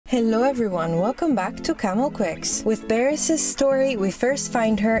Hello everyone, welcome back to Camel Quicks. With Barris's story, we first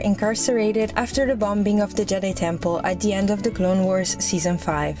find her incarcerated after the bombing of the Jedi Temple at the end of the Clone Wars Season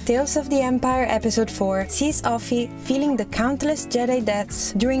 5. Tales of the Empire Episode 4 sees Offie feeling the countless Jedi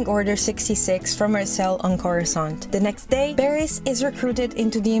deaths during Order 66 from her cell on Coruscant. The next day, Barris is recruited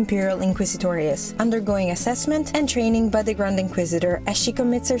into the Imperial Inquisitorius, undergoing assessment and training by the Grand Inquisitor as she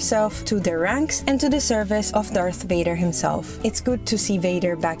commits herself to their ranks and to the service of Darth Vader himself. It's good to see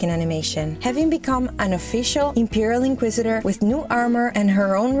Vader back in animation. Having become an official Imperial Inquisitor with new armor and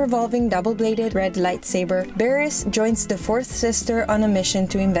her own revolving double-bladed red lightsaber, Barris joins the Fourth Sister on a mission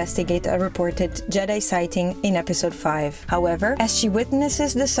to investigate a reported Jedi sighting in Episode 5. However, as she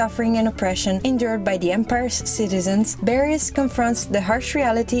witnesses the suffering and oppression endured by the Empire's citizens, Barris confronts the harsh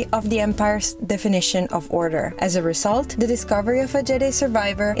reality of the Empire's definition of order. As a result, the discovery of a Jedi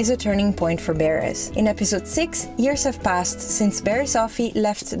survivor is a turning point for Barris. In Episode 6, years have passed since Barris Offie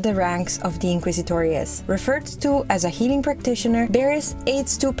left the ranks of the Inquisitorius. Referred to as a healing practitioner, Barris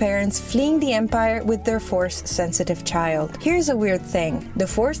aids two parents fleeing the Empire with their Force-sensitive child. Here's a weird thing. The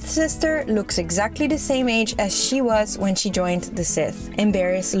Fourth Sister looks exactly the same age as she was when she joined the Sith, and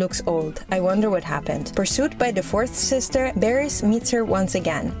Barris looks old. I wonder what happened. Pursued by the Fourth Sister, Barris meets her once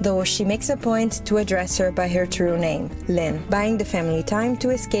again, though she makes a point to address her by her true name, Lynn, buying the family time to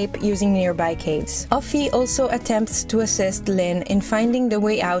escape using nearby caves. Offie also attempts to assist Lynn in finding the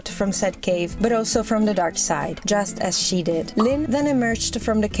way out from said cave, but also from the dark side, just as she did. Lynn then emerged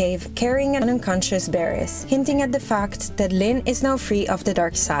from the cave carrying an unconscious Barris, hinting at the fact that Lynn is now free of the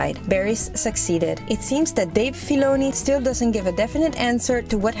dark side. Barris succeeded. It seems that Dave Filoni still doesn't give a definite answer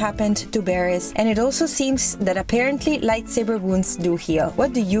to what happened to Barris, and it also seems that apparently lightsaber wounds do heal.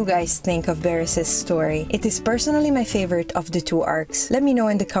 What do you guys think of Barris's story? It is personally my favorite of the two arcs. Let me know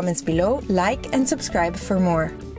in the comments below, like and subscribe for more.